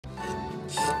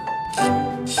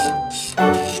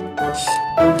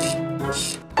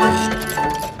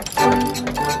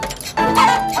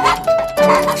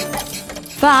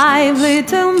Five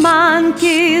little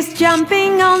monkeys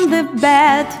jumping on the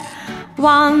bed.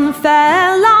 One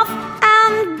fell off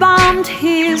and bumped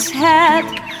his head.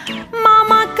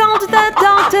 Mama called the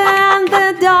doctor and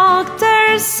the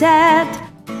doctor said,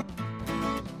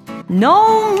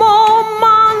 "No more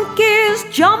monkeys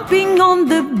jumping on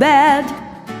the bed."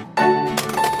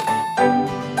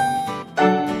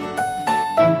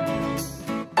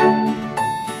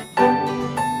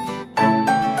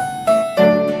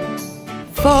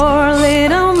 Four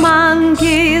little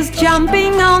monkeys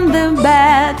jumping on the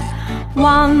bed.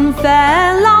 One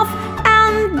fell off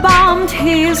and bumped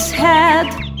his head.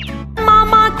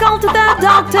 Mama called the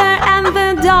doctor and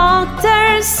the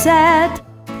doctor said,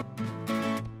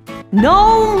 "No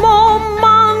more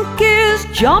monkeys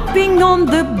jumping on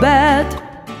the bed."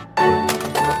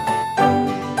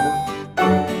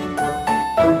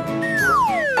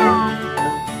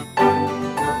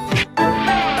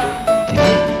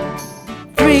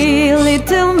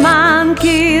 Little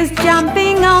monkeys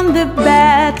jumping on the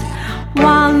bed.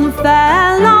 One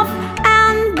fell off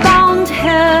and bumped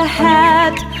her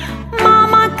head.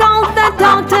 Mama called the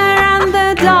doctor and the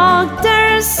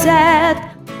doctor said,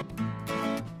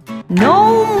 "No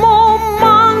more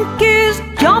monkeys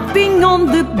jumping on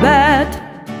the bed."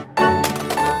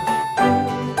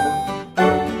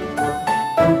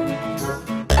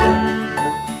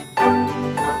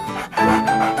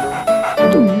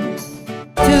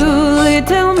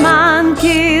 Little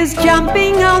monkeys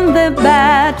jumping on the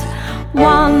bed.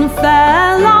 One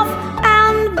fell off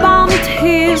and bumped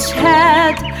his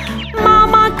head.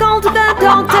 Mama called the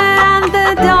doctor and the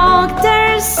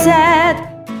doctor said,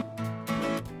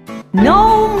 "No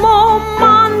more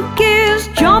monkeys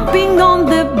jumping on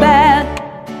the bed."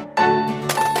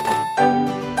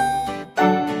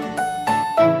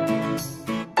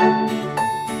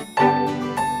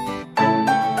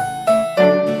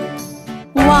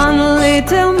 One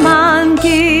little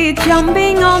monkey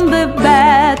jumping on the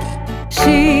bed.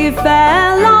 She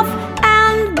fell off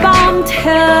and bumped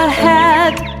her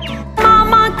head.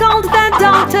 Mama called the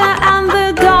doctor and the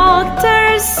doctor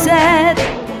said,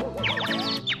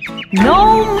 "No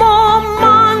more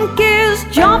monkeys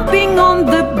jumping on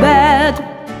the bed."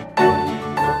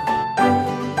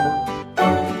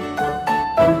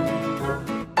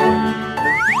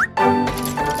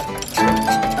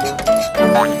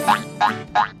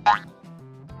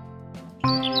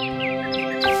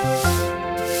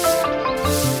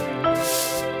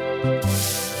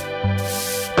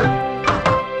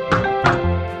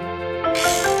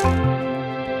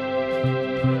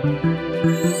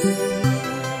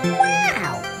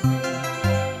 Wow!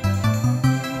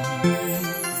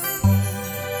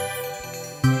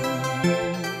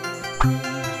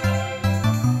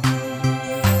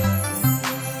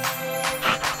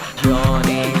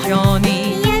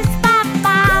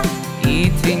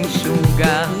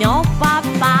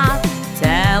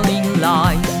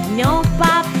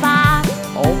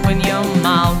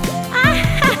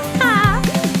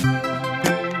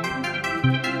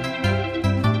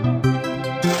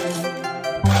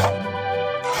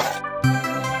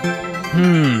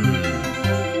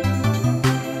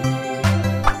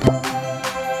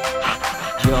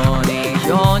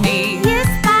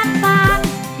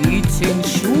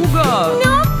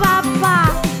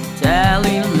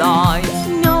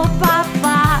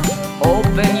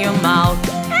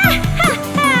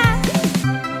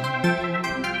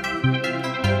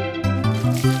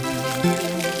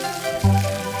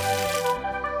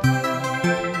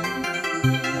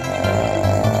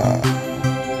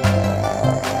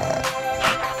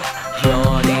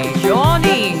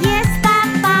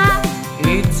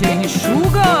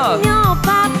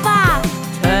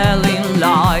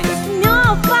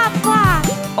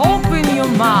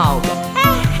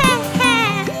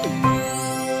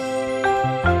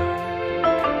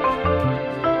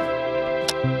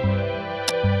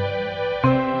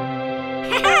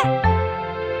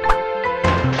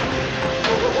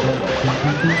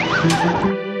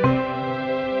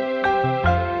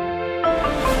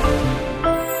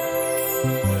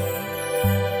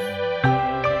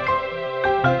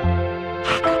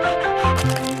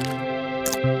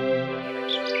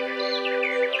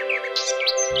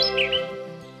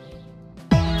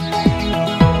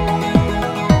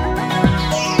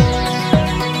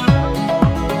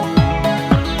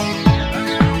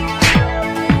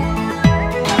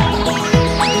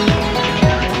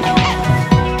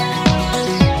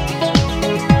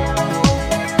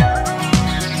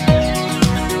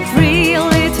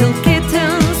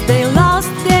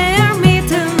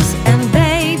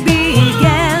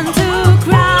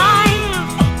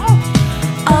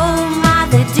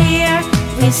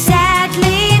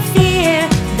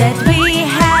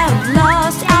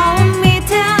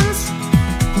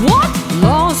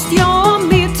 lost your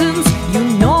mittens, you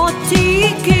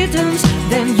naughty kittens,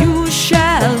 then you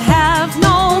shall have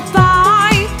no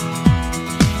pie.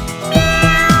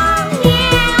 Meow,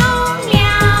 meow,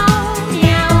 meow,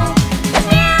 meow,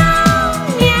 meow,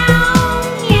 meow,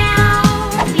 meow,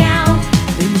 meow.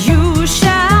 Then you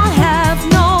shall have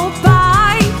no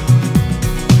pie.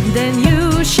 Then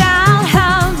you shall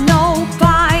have no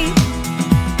pie.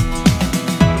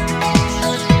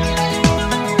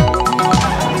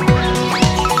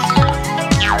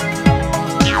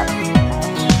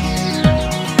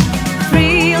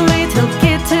 3 little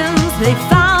kittens, they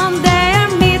found their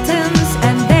mittens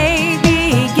and they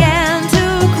began to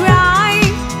cry.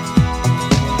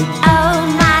 Oh,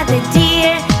 mother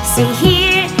dear, see here